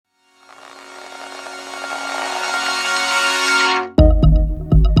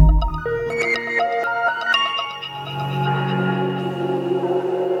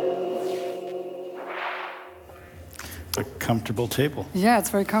comfortable table. Yeah, it's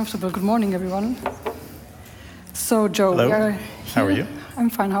very comfortable. Good morning, everyone. So, Joe, hello. We are here. How are you? I'm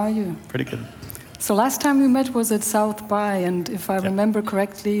fine. How are you? Pretty good. So last time we met was at South by, and if I remember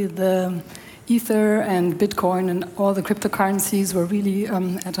correctly, the Ether and Bitcoin and all the cryptocurrencies were really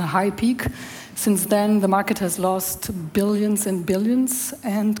at a high peak. Since then, the market has lost billions and billions.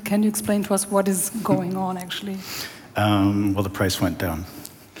 And can you explain to us what is going on, actually? Well, the price went down.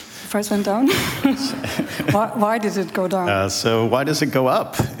 The price went down? Why did it go down? So why does it go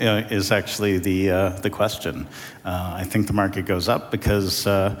up is actually the question. I think the market goes up because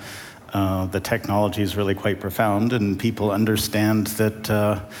the technology is really quite profound, and people understand that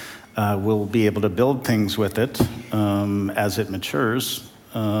we'll be able to build things with it as it matures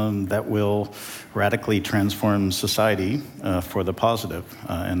that will radically transform society for the positive.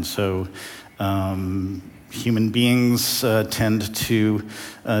 And so human beings tend to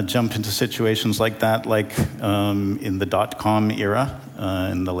jump into situations like that, like in the dot-com era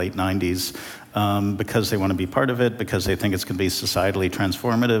in the late 90s, because they want to be part of it, because they think it's going to be societally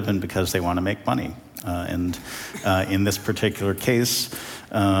transformative, and because they want to make money. And in this particular case,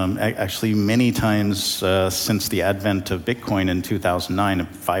 actually many times since the advent of Bitcoin in 2009,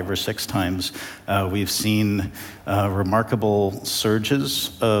 5 or 6 times, we've seen remarkable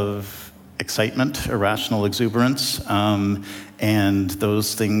surges of excitement, irrational exuberance, and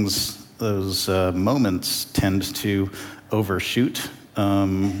those things, those moments tend to overshoot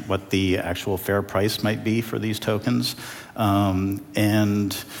what the actual fair price might be for these tokens.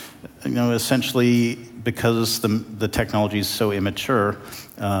 And essentially, because the technology is so immature,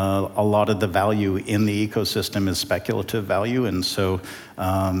 a lot of the value in the ecosystem is speculative value, and so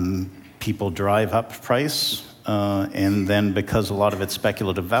people drive up price, and then because a lot of it's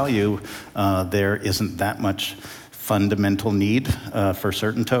speculative value, there isn't that much fundamental need for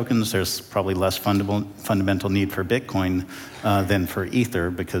certain tokens. There's probably less fundamental need for Bitcoin than for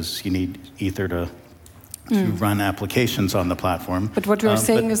Ether, because you need Ether to run applications on the platform. But what you're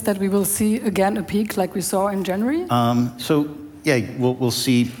saying is that we will see again a peak like we saw in January? So yeah, we'll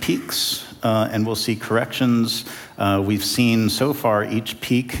see peaks and we'll see corrections. We've seen so far each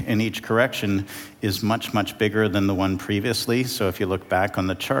peak and each correction is much, much bigger than the one previously. So if you look back on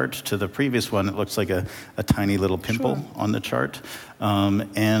the chart to the previous one, it looks like a tiny little pimple on the chart.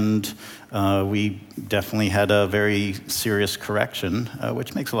 And we definitely had a very serious correction,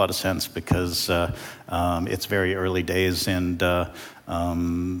 which makes a lot of sense because it's very early days, and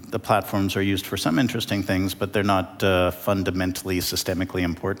the platforms are used for some interesting things, but they're not fundamentally, systemically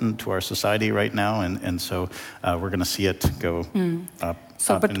important to our society right now. And so we're going to see it go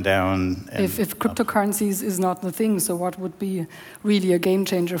up and down. And if cryptocurrencies is not the thing, so what would be really a game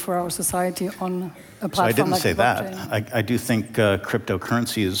changer for our society on a platform like blockchain? So I didn't say that. I do think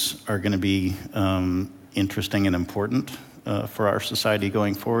cryptocurrencies are going to be interesting and important for our society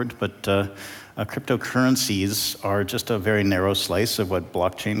going forward, but cryptocurrencies are just a very narrow slice of what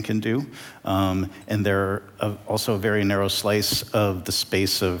blockchain can do, and they're also a very narrow slice of the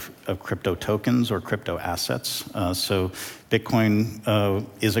space of crypto tokens or crypto assets. So Bitcoin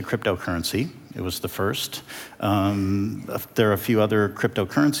is a cryptocurrency. It was the first. There are a few other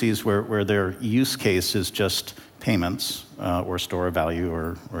cryptocurrencies where their use case is just payments or store of value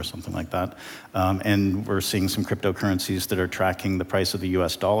or something like that. And we're seeing some cryptocurrencies that are tracking the price of the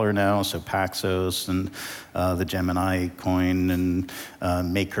US dollar now, so Paxos and the Gemini coin and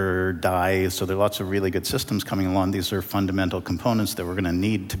Maker DAI. So there are lots of really good systems coming along. These are fundamental components that we're going to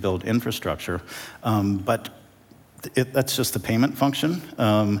need to build infrastructure. But that's just the payment function.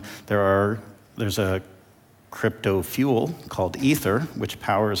 There's a crypto fuel called Ether, which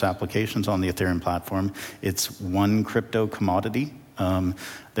powers applications on the Ethereum platform. It's one crypto commodity.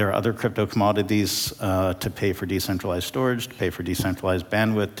 There are other crypto commodities to pay for decentralized storage, to pay for decentralized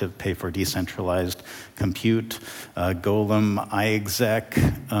bandwidth, to pay for decentralized compute. Golem, iExec,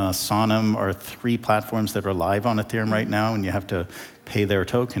 Sonam are 3 platforms that are live on Ethereum right now, and you have to pay their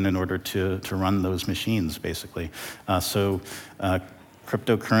token in order to run those machines, basically.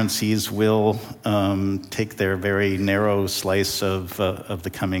 Cryptocurrencies will take their very narrow slice of the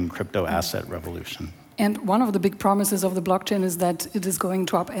coming crypto asset revolution. And one of the big promises of the blockchain is that it is going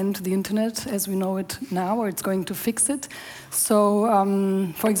to upend the internet as we know it now, or it's going to fix it. So,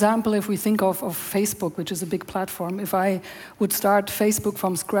 for example, if we think of Facebook, which is a big platform, if I would start Facebook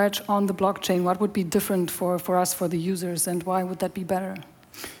from scratch on the blockchain, what would be different for us, for the users, and why would that be better?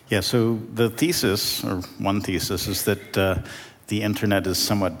 Yeah, so the thesis, or one thesis, is that the internet is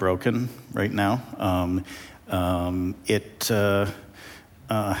somewhat broken right now. It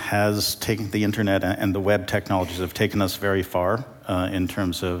has taken the internet and the web technologies have taken us very far in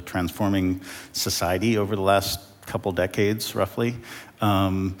terms of transforming society over the last couple decades, roughly.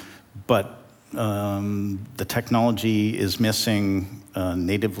 But the technology is missing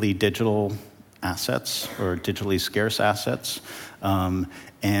natively digital assets or digitally scarce assets,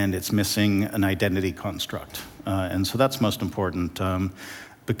 and it's missing an identity construct. And so that's most important.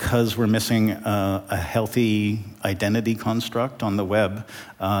 Because we're missing a healthy identity construct on the web,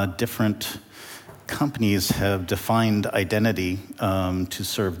 different companies have defined identity to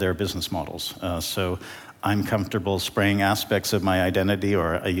serve their business models. So I'm comfortable spraying aspects of my identity,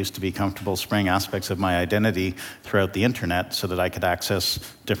 or I used to be comfortable spraying aspects of my identity throughout the internet so that I could access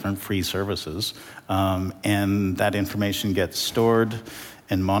different free services. And that information gets stored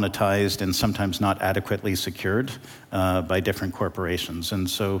and monetized and sometimes not adequately secured by different corporations. And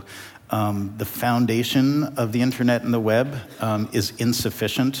so the foundation of the internet and the web is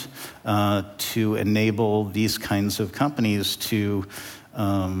insufficient to enable these kinds of companies to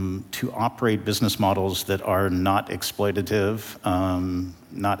operate business models that are not exploitative,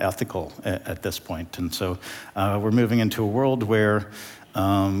 not ethical at this point. And so we're moving into a world where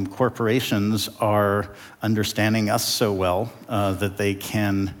corporations are understanding us so well that they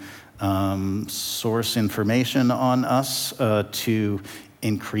can source information on us to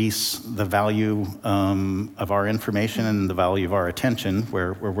increase the value of our information and the value of our attention,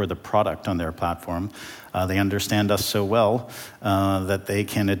 where we're the product on their platform. They understand us so well that they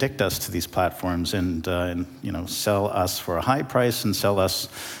can addict us to these platforms and sell us for a high price and sell us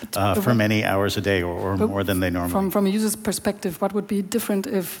for many hours a day or more than they normally. From a user's perspective, what would be different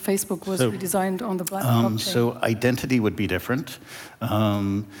if Facebook was redesigned on the blockchain? So identity would be different.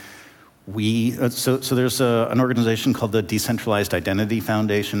 So there's an organization called the Decentralized Identity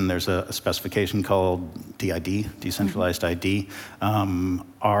Foundation. There's a specification called DID, Decentralized ID.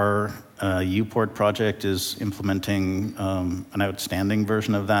 Our Uport project is implementing an outstanding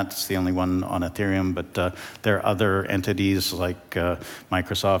version of that. It's the only one on Ethereum, but there are other entities like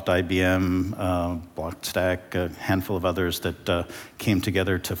Microsoft, IBM, Blockstack, a handful of others that came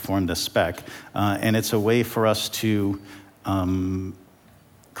together to form this spec. And it's a way for us to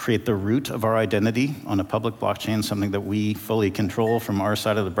create the root of our identity on a public blockchain, something that we fully control from our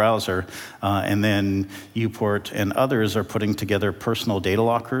side of the browser. And then Uport and others are putting together personal data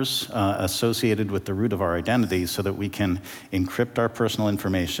lockers associated with the root of our identity so that we can encrypt our personal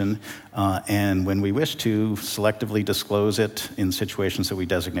information and when we wish to, selectively disclose it in situations that we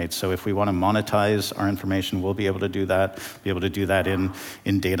designate. So if we want to monetize our information, we'll be able to do that,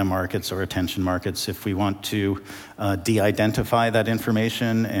 in data markets or attention markets. If we want to de-identify that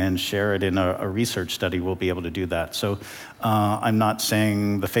information and share it in a research study, we'll be able to do that. So I'm not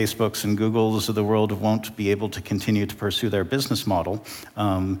saying the Facebooks and Googles of the world won't be able to continue to pursue their business model,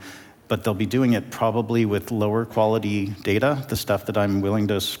 but they'll be doing it probably with lower quality data, the stuff that I'm willing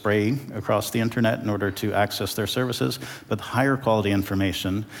to spray across the internet in order to access their services, but higher quality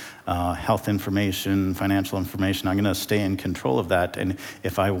information, health information, financial information. I'm going to stay in control of that. And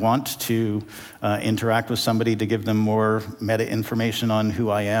if I want to interact with somebody to give them more meta information on who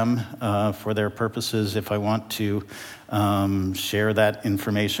I am for their purposes, if I want to share that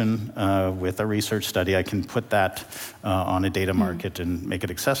information with a research study, I can put that on a data market and make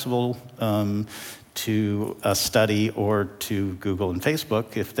it accessible to a study or to Google and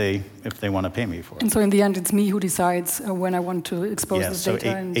Facebook if they want to pay me for it. And so in the end, it's me who decides when I want to expose this data?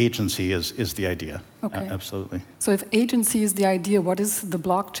 Yes, so agency is the idea. Okay. Absolutely. So if agency is the idea, what is the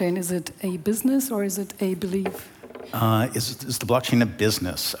blockchain? Is it a business or is it a belief? Is the blockchain a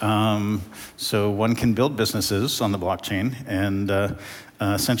business? So one can build businesses on the blockchain, and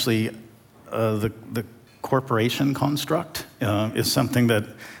essentially the corporation construct is something that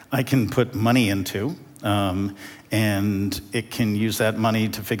I can put money into, and it can use that money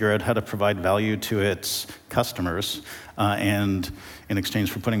to figure out how to provide value to its customers. And in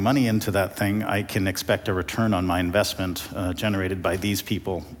exchange for putting money into that thing, I can expect a return on my investment generated by these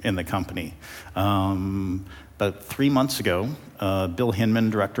people in the company. About 3 months ago, Bill Hinman,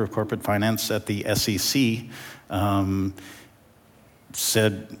 Director of Corporate Finance at the SEC,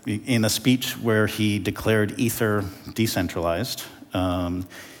 said in a speech where he declared Ether decentralized,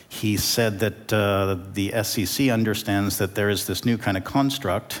 he said that the SEC understands that there is this new kind of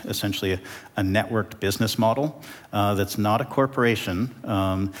construct, essentially a networked business model that's not a corporation,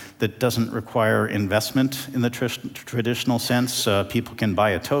 that doesn't require investment in the traditional sense. People can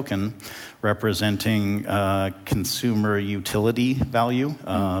buy a token representing consumer utility value,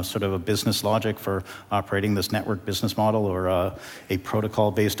 sort of a business logic for operating this network business model or a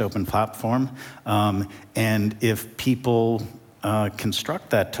protocol-based open platform. And if people construct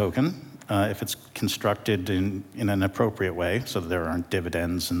that token if it's constructed in an appropriate way, so that there aren't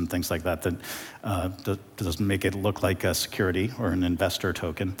dividends and things like that, that doesn't make it look like a security or an investor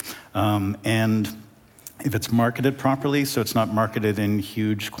token. And if it's marketed properly, so it's not marketed in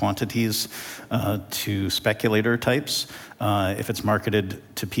huge quantities to speculator types, if it's marketed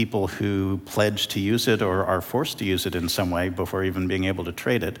to people who pledge to use it or are forced to use it in some way before even being able to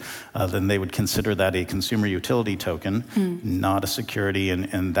trade it, then they would consider that a consumer utility token, not a security,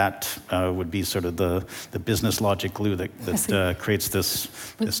 and that would be sort of the business logic glue that creates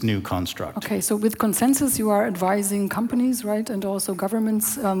this new construct. Okay, so with consensus, you are advising companies, right, and also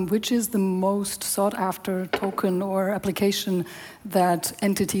governments, which is the most sought after token or application that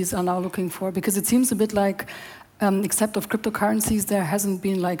entities are now looking for? Because it seems a bit like, except of cryptocurrencies, there hasn't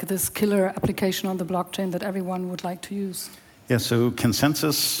been like this killer application on the blockchain that everyone would like to use. Yeah, so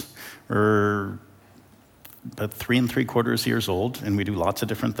consensus are about 3 3/4 years old, and we do lots of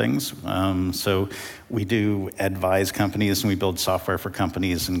different things. So we do advise companies, and we build software for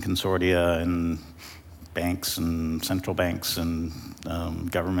companies and consortia and banks and central banks and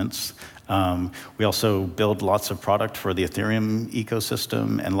governments. We also build lots of product for the Ethereum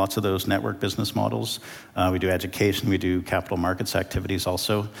ecosystem and lots of those network business models. We do education, we do capital markets activities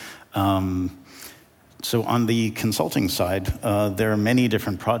also. So on the consulting side, there are many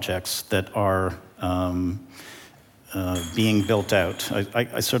different projects that are being built out.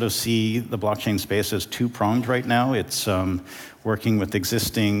 I sort of see the blockchain space as two-pronged right now. It's working with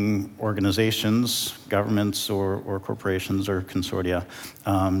existing organizations, governments or corporations or consortia,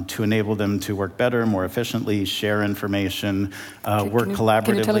 to enable them to work better, more efficiently, share information, work collaboratively.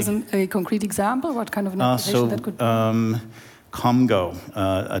 Can you tell us a concrete example? What kind of an application that could be? Comgo,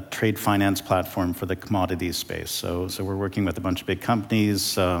 a trade finance platform for the commodities space. So we're working with a bunch of big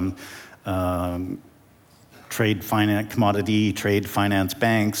companies, commodity trade finance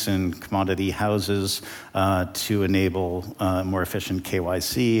banks and commodity houses to enable more efficient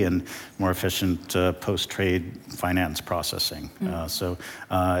KYC and more efficient post-trade finance processing. So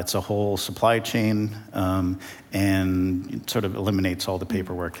it's a whole supply chain, and it sort of eliminates all the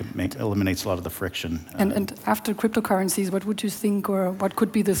paperwork. It eliminates a lot of the friction. And after cryptocurrencies, what would you think, or what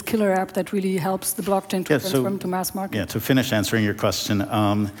could be this killer app that really helps the blockchain to transform to mass market? Yeah, to finish answering your question,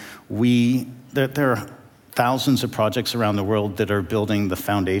 there are thousands of projects around the world that are building the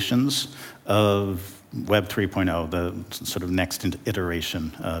foundations of Web 3.0, the sort of next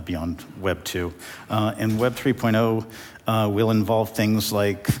iteration beyond Web 2. And Web 3.0 will involve things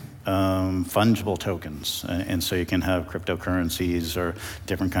like fungible tokens. And so you can have cryptocurrencies or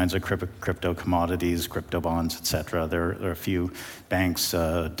different kinds of crypto commodities, crypto bonds, et cetera. There are a few banks,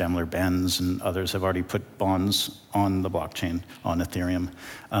 Daimler-Benz and others have already put bonds on the blockchain, on Ethereum.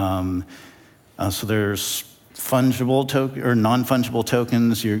 So there's fungible or non-fungible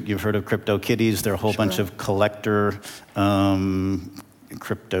tokens. You've heard of crypto kitties. There are a whole bunch of collector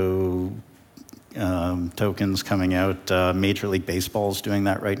crypto tokens coming out. Major League Baseball is doing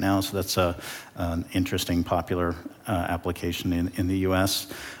that right now, so that's an interesting, popular application in the US.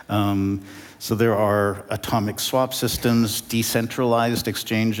 So there are atomic swap systems, decentralized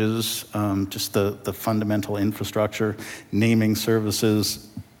exchanges, just the fundamental infrastructure, naming services,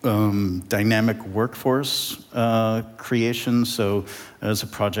 dynamic workforce creation. So there's a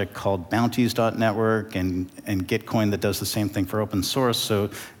project called bounties.network and Gitcoin that does the same thing for open source. So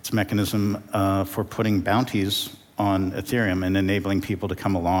it's a mechanism for putting bounties on Ethereum and enabling people to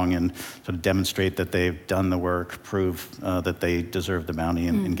come along and sort of demonstrate that they've done the work, prove that they deserve the bounty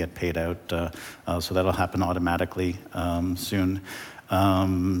and get paid out. So that'll happen automatically soon.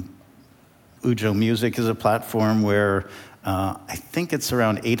 Ujo Music is a platform where I think it's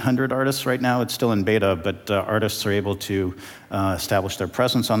around 800 artists right now. It's still in beta, but artists are able to establish their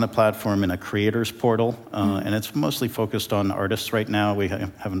presence on the platform in a creators portal, and it's mostly focused on artists right now. We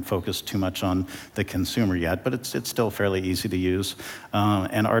haven't focused too much on the consumer yet, but it's still fairly easy to use.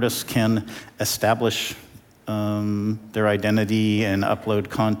 And artists can establish their identity and upload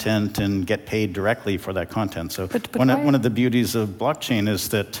content and get paid directly for that content. So one of the beauties of blockchain is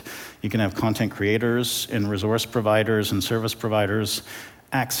that you can have content creators and resource providers and service providers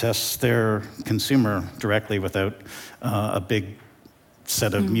access their consumer directly without a big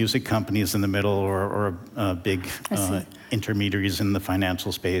set of music companies in the middle or big intermediaries in the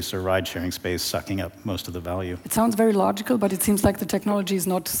financial space or ride-sharing space sucking up most of the value. It sounds very logical, but it seems like the technology is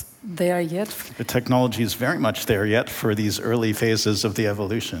not there yet. The technology is very much there yet for these early phases of the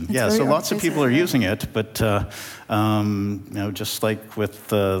evolution. So lots of people are using it, but just like with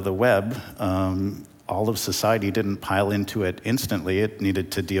the web, all of society didn't pile into it instantly. It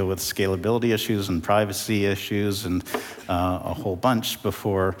needed to deal with scalability issues and privacy issues and a whole bunch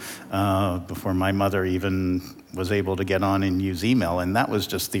before my mother even was able to get on and use email, and that was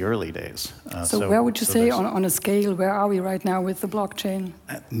just the early days. So where would you say, on a scale, where are we right now with the blockchain?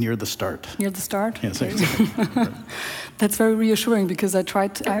 Near the start. Near the start? Yes, okay. exactly. That's very reassuring, because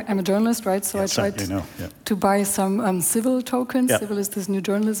I'm a journalist, right? So yes, I tried to buy some Civil tokens. Yep. Civil is this new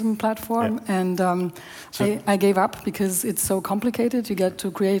journalism platform, yep. and I gave up because it's so complicated. You get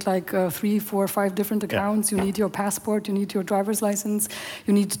to create like 3, 4, 5 different accounts. Yep. You need your passport, you need your driver's license,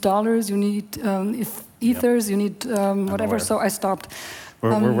 you need dollars, you need ethers, you need whatever. So I stopped.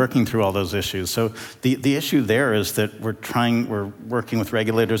 We're working through all those issues. So the issue there is that we're working with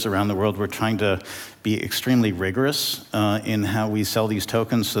regulators around the world. We're trying to be extremely rigorous in how we sell these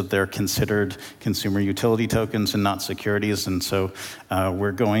tokens so that they're considered consumer utility tokens and not securities. And so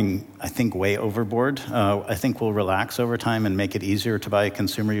we're going, I think, way overboard. I think we'll relax over time and make it easier to buy a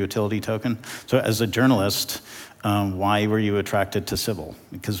consumer utility token. So as a journalist, why were you attracted to Civil?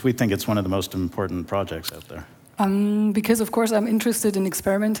 Because we think it's one of the most important projects out there. Because, of course, I'm interested in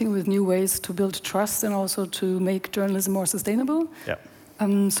experimenting with new ways to build trust and also to make journalism more sustainable. Yep.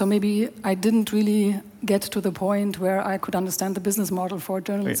 So maybe I didn't really get to the point where I could understand the business model for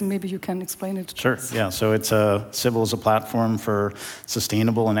journalism. Maybe you can explain it. Sure, yeah. So Civil is a platform for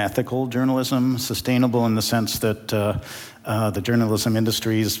sustainable and ethical journalism. Sustainable in the sense that the journalism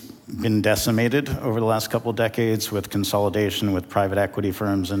industry's been decimated over the last couple of decades with consolidation with private equity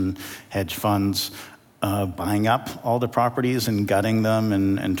firms and hedge funds. Buying up all the properties and gutting them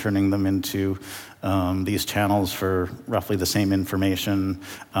and turning them into these channels for roughly the same information,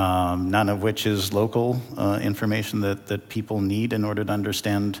 none of which is local information that people need in order to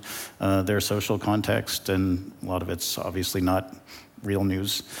understand their social context, and a lot of it's obviously not real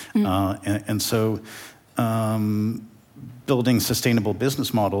news. And so building sustainable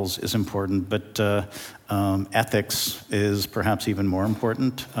business models is important, but ethics is perhaps even more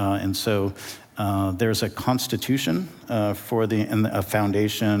important. And so there's a constitution and a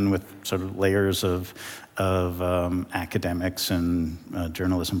foundation with sort of layers of academics and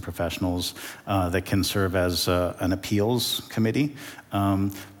journalism professionals that can serve as an appeals committee.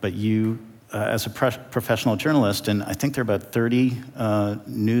 But you, as a professional journalist, and I think there are about 30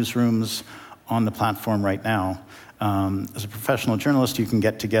 newsrooms on the platform right now. As a professional journalist, you can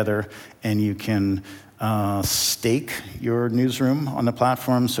get together and you can stake your newsroom on the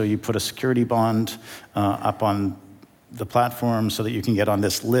platform. So you put a security bond up on the platform so that you can get on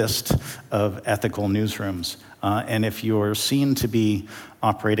this list of ethical newsrooms. And if you're seen to be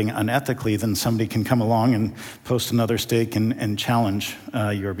operating unethically, then somebody can come along and post another stake and challenge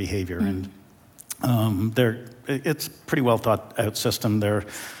your behavior. And it's a pretty well thought out system. There are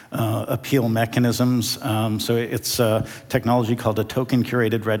appeal mechanisms. So it's a technology called a token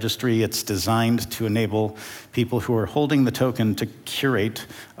curated registry. It's designed to enable people who are holding the token to curate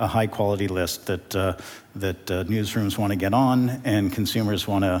a high quality list that newsrooms want to get on and consumers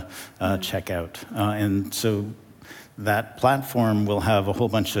want to check out. And so that platform will have a whole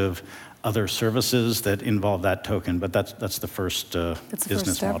bunch of other services that involve that token, but that's the first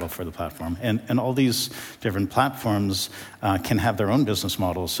business model for the platform. And all these different platforms can have their own business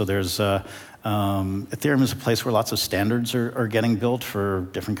models. So there's Ethereum is a place where lots of standards are getting built for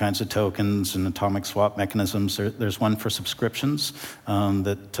different kinds of tokens and atomic swap mechanisms. There's one for subscriptions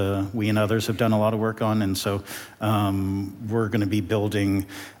that we and others have done a lot of work on, and so we're going to be building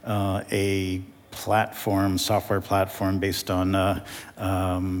a software platform based on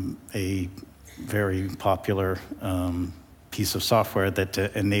a very popular piece of software that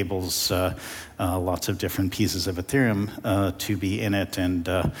enables lots of different pieces of Ethereum to be in it, and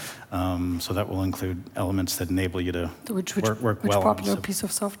so that will include elements that enable you to work well. Which popular piece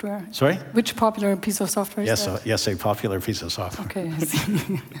of software? Sorry? Which popular piece of software is that? Yes, a popular piece of software. Okay, I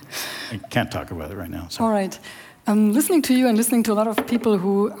see. I can't talk about it right now. Sorry. All right. Listening to you and listening to a lot of people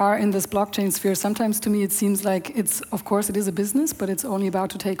who are in this blockchain sphere, sometimes to me it seems like of course it is a business, but it's only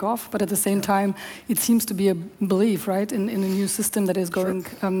about to take off. But at the same time, it seems to be a belief, right, in a new system that is going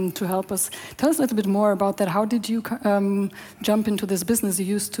to help us. Tell us a little bit more about that. How did you jump into this business? You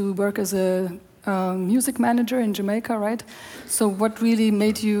used to work as a music manager in Jamaica, right? So what really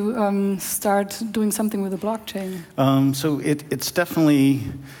made you start doing something with the blockchain? So it's definitely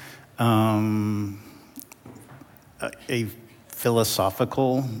a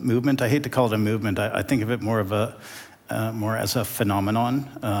philosophical movement. I hate to call it a movement. I think of it more as a phenomenon,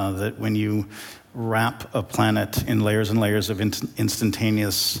 that when you wrap a planet in layers and layers of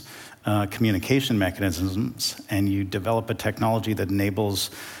instantaneous communication mechanisms, and you develop a technology that enables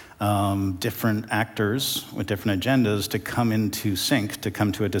different actors with different agendas to come into sync, to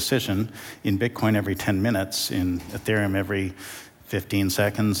come to a decision. In Bitcoin every 10 minutes, in Ethereum every 15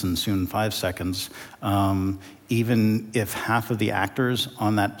 seconds, and soon 5 seconds. Even if half of the actors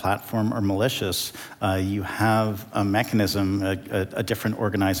on that platform are malicious, you have a mechanism, a different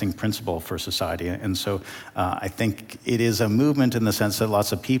organizing principle for society. And so I think it is a movement in the sense that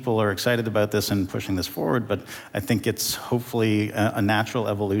lots of people are excited about this and pushing this forward, but I think it's hopefully a natural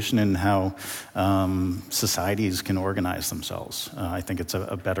evolution in how societies can organize themselves. I think it's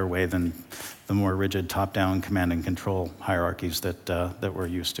a better way than the more rigid top-down command and control hierarchies that we're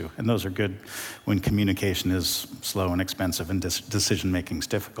used to. And those are good when communication is slow and expensive and decision-making is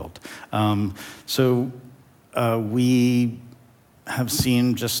difficult. We have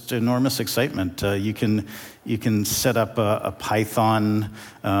seen just enormous excitement. You can set up a Python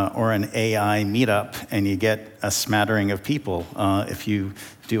or an AI meetup and you get a smattering of people. If you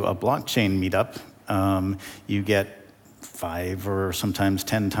do a blockchain meetup, you get 5 or sometimes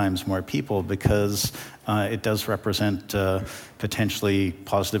 10 times more people because it does represent potentially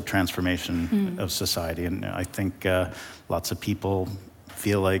positive transformation of society. And I think lots of people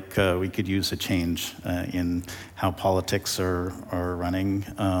feel like we could use a change in how politics are running.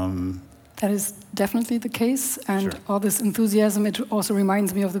 That is definitely the case, and Sure. all this enthusiasm, it also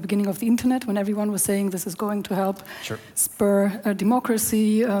reminds me of the beginning of the internet, when everyone was saying this is going to help Sure. spur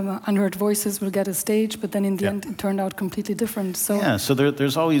democracy, unheard voices will get a stage, but then in the end it turned out completely different. So yeah, so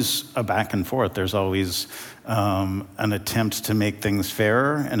there's always a back and forth. There's always an attempt to make things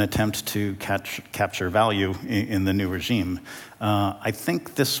fairer, an attempt to capture value in the new regime. I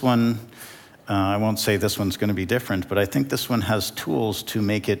think this one, I won't say this one's going to be different, but I think this one has tools to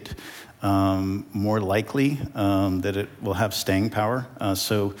make it more likely that it will have staying power.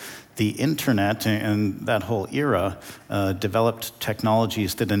 So the internet and that whole era developed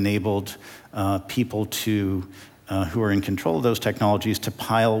technologies that enabled people to, who are in control of those technologies, to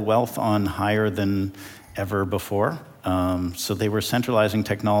pile wealth on higher than ever before. So they were centralizing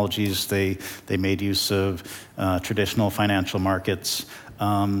technologies. They made use of traditional financial markets.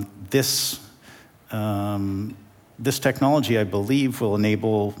 This technology, I believe, will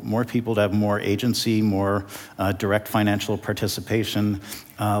enable more people to have more agency, more direct financial participation,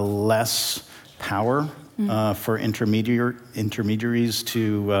 less power for intermediaries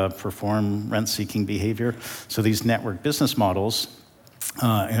to perform rent-seeking behavior. So these network business models,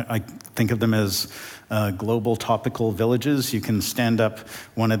 I think of them as global topical villages. You can stand up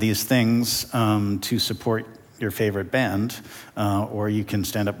one of these things to support your favorite band, or you can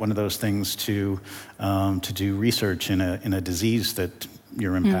stand up one of those things to do research in a disease that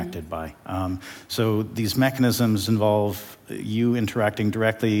you're impacted by. So these mechanisms involve you interacting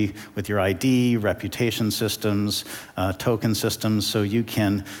directly with your ID, reputation systems, token systems, so you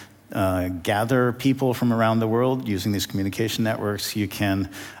can gather people from around the world using these communication networks. You can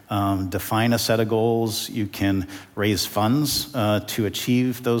define a set of goals. You can raise funds to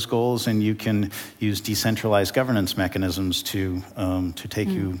achieve those goals, and you can use decentralized governance mechanisms to take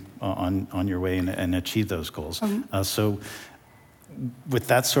you on your way and achieve those goals. So with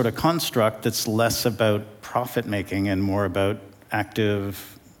that sort of construct, it's less about profit making and more about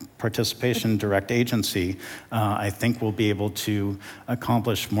active participation, direct agency. I think we'll be able to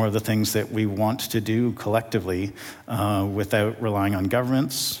accomplish more of the things that we want to do collectively without relying on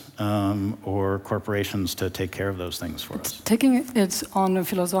governments or corporations to take care of those things for us. Taking it on a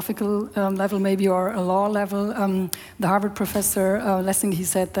philosophical level, maybe, or a law level, the Harvard professor Lessing, he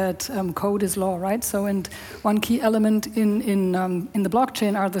said that code is law, right? So, and one key element in the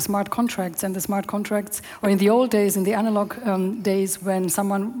blockchain are the smart contracts, and the smart contracts, or in the old days, in the analog days, when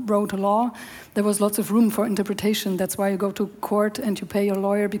someone wrote a law, there was lots of room for interpretation. That's why you go to court and you pay your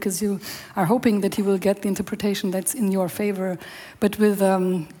lawyer, because you are hoping that he will get the interpretation that's in your favor. But with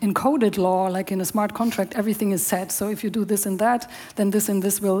encoded law, like in a smart contract, everything is set. So if you do this and that, then this and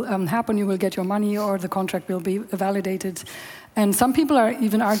this will happen. You will get your money, or the contract will be validated. And some people are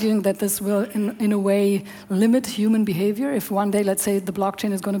even arguing that this will, in a way, limit human behavior. If one day, let's say, the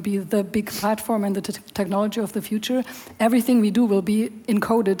blockchain is going to be the big platform and the technology of the future, everything we do will be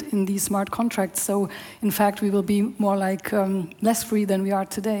encoded in these smart contracts. So, in fact, we will be more like less free than we are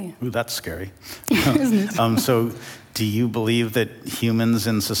today. Ooh, that's scary. Isn't it? So, do you believe that humans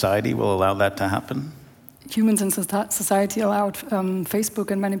in society will allow that to happen? Humans in society allowed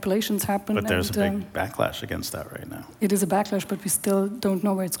Facebook and manipulations happen. But there's a big backlash against that right now. It is a backlash, but we still don't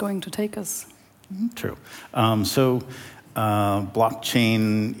know where it's going to take us. True.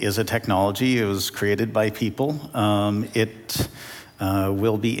 Blockchain is a technology. It was created by people. It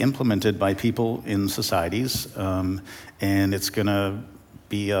will be implemented by people in societies, and it's going to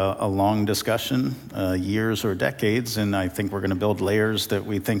be a long discussion, years or decades, and I think we're going to build layers that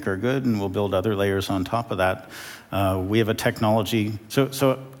we think are good, and we'll build other layers on top of that. We have a technology,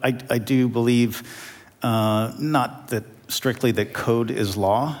 so I do believe not that strictly that code is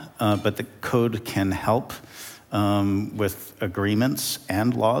law, but that code can help with agreements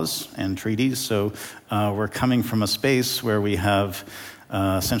and laws and treaties. So we're coming from a space where we have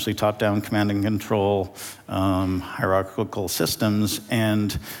essentially top-down command and control, hierarchical systems,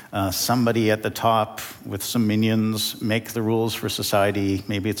 and somebody at the top with some minions make the rules for society.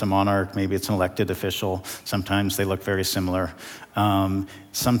 Maybe it's a monarch, maybe it's an elected official. Sometimes they look very similar.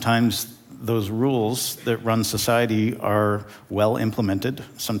 Sometimes those rules that run society are well implemented.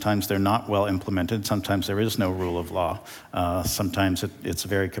 Sometimes they're not well implemented. Sometimes there is no rule of law. Sometimes it's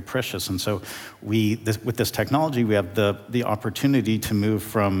very capricious. And so with this technology, we have the opportunity to move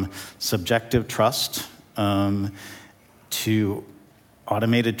from subjective trust to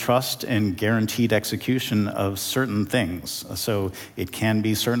automated trust and guaranteed execution of certain things. So it can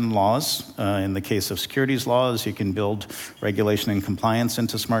be certain laws. In the case of securities laws, you can build regulation and compliance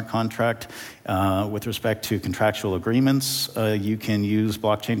into smart contract. With respect to contractual agreements, you can use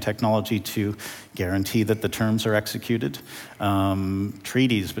blockchain technology to guarantee that the terms are executed.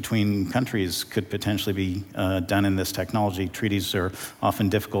 Treaties between countries could potentially be done in this technology. Treaties are often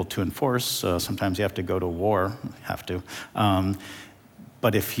difficult to enforce. Sometimes you have to go to war,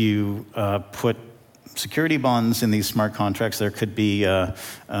 but if you put security bonds in these smart contracts, there could be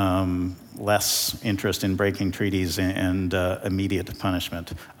less interest in breaking treaties and immediate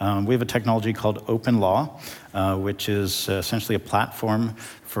punishment. We have a technology called open law, which is essentially a platform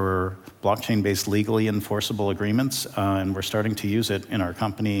for blockchain-based legally enforceable agreements, and we're starting to use it in our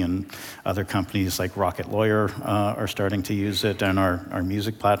company, and other companies like Rocket Lawyer are starting to use it, and our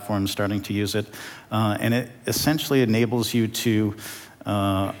music platform is starting to use it. And it essentially enables you to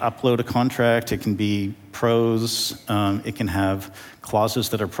upload a contract. It can be prose. It can have clauses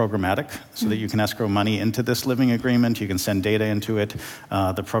that are programmatic so that you can escrow money into this living agreement. You can send data into it.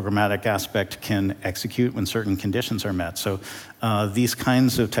 The programmatic aspect can execute when certain conditions are met. So these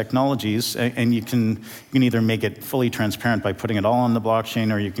kinds of technologies, and you can either make it fully transparent by putting it all on the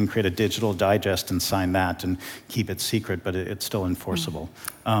blockchain, or you can create a digital digest and sign that and keep it secret, but it's still enforceable.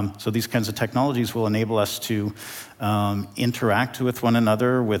 So these kinds of technologies will enable us to interact with one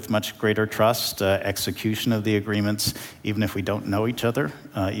another with much greater trust, execution of the agreements, even if we don't know each other,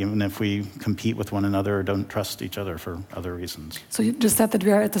 even if we compete with one another or don't trust each other for other reasons. So you just said that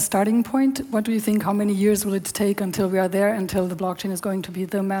we are at the starting point. What do you think, how many years will it take until we are there, until the blockchain is going to be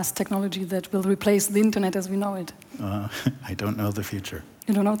the mass technology that will replace the internet as we know it? I don't know the future.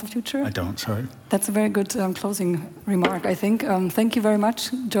 You don't know the future? I don't, sorry. That's a very good closing remark, I think. Thank you very much,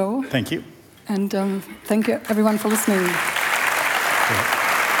 Joe. Thank you. And thank you, everyone, for listening.